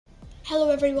Hello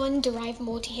everyone, Derive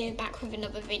here, back with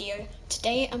another video.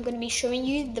 Today I'm going to be showing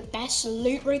you the best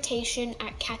loot rotation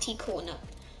at Catty Corner.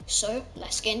 So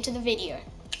let's get into the video.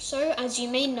 So as you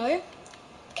may know,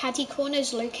 Catty Corner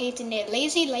is located near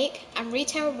Lazy Lake and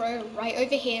Retail Row right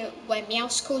over here where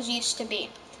Meowscles used to be.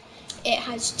 It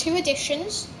has two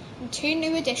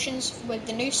new additions with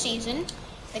the new season,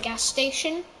 the gas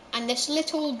station and this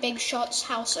little Big Shots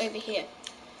house over here.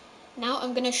 Now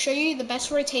I'm going to show you the best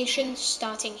rotation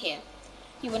starting here.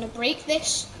 You want to break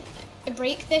this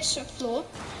floor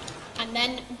and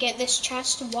then get this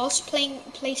chest whilst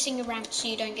placing a ramp so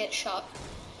you don't get shot.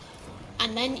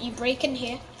 And then you break in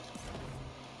here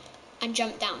and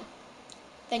jump down.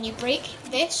 Then you break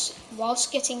this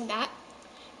whilst getting that.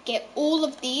 Get all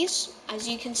of these. As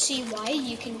you can see why,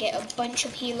 you can get a bunch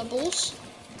of healables.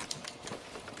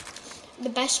 The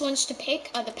best ones to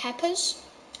pick are the peppers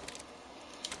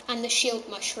and the shield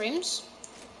mushrooms,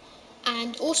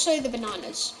 and also the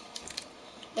bananas.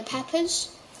 The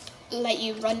peppers let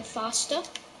you run faster,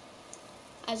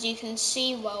 as you can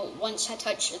see, well, once I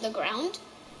touch the ground.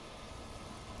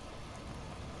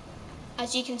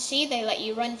 As you can see, they let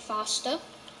you run faster.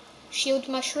 Shield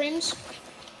mushrooms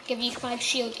give you 5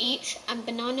 shield each, and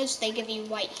bananas, they give you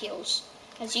white heals.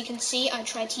 As you can see, I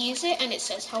tried to use it and it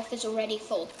says health is already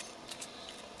full.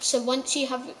 So once you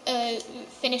have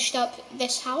finished up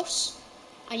this house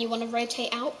and you want to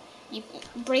rotate out, you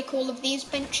break all of these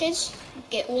benches,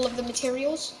 get all of the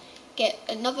materials, get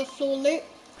another floor loot,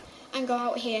 and go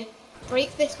out here.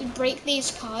 Break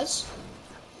these cars,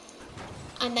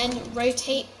 and then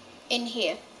rotate in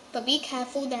here. But be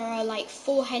careful, there are like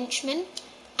 4 henchmen,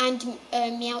 and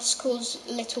Meowscles'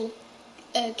 little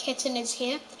kitten is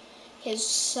here, his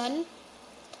son.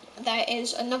 There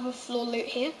is another floor loot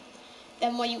here.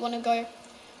 Then where you want to go,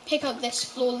 pick up this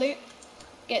floor loot,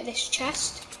 get this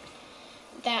chest.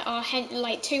 There are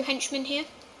like 2 henchmen here.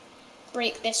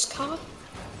 Break this car.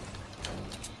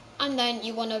 And then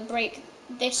you want to break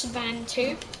this van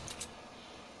too.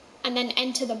 And then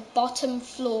enter the bottom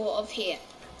floor of here.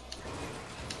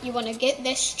 You want to get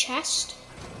this chest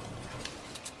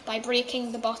by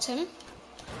breaking the bottom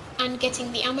and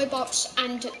getting the ammo box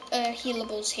and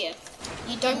healables here.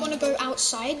 You don't want to go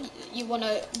outside, you want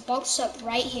to box up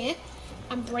right here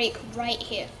and break right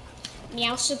here.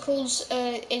 Meowscles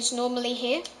is normally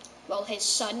here, well, his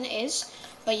son is,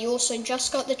 but you also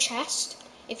just got the chest.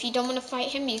 If you don't want to fight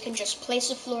him, you can just place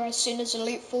the floor as soon as the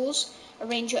loot falls,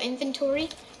 arrange your inventory,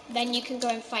 then you can go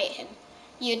and fight him.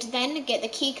 You'd then get the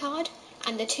key card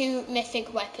and the 2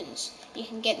 mythic weapons. You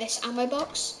can get this ammo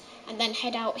box and then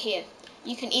head out here.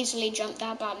 You can easily jump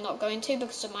that, but I'm not going to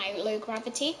because of my low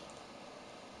gravity.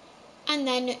 And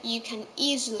then you can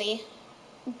easily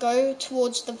go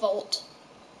towards the vault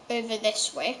over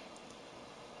this way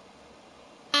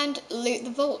and loot the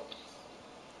vault.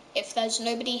 If there's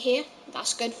nobody here,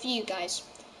 that's good for you guys.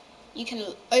 You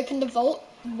can open the vault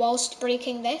whilst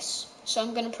breaking this. So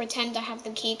I'm going to pretend I have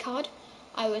the key card.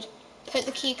 I would put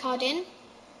the key card in,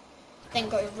 then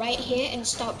go right here and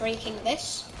start breaking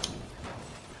this.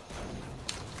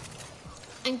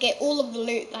 And get all of the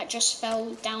loot that just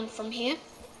fell down from here.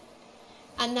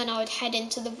 And then I would head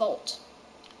into the vault.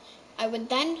 I would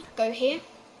then go here,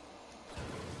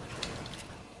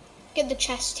 get the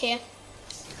chest here,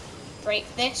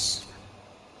 break this,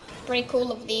 break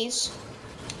all of these,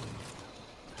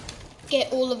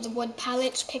 get all of the wood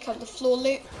pallets, pick up the floor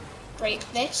loot, break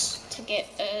this to get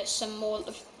some more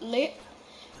loot,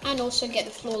 and also get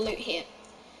the floor loot here.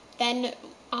 Then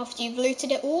after you've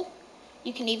looted it all,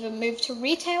 you can either move to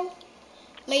retail,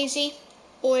 lazy,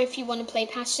 or if you want to play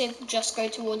passive, just go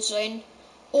towards zone,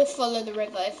 or follow the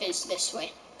river if it's this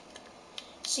way.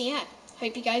 So yeah,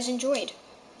 hope you guys enjoyed.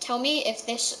 Tell me if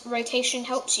this rotation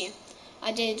helps you.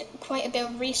 I did quite a bit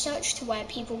of research to where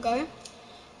people go,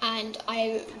 and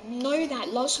I know that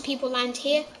lots of people land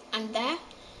here and there,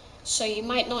 so you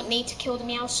might not need to kill the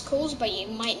Meowscles, but you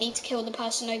might need to kill the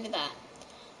person over there.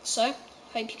 So,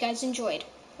 hope you guys enjoyed.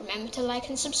 Remember to like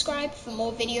and subscribe for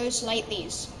more videos like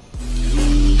these.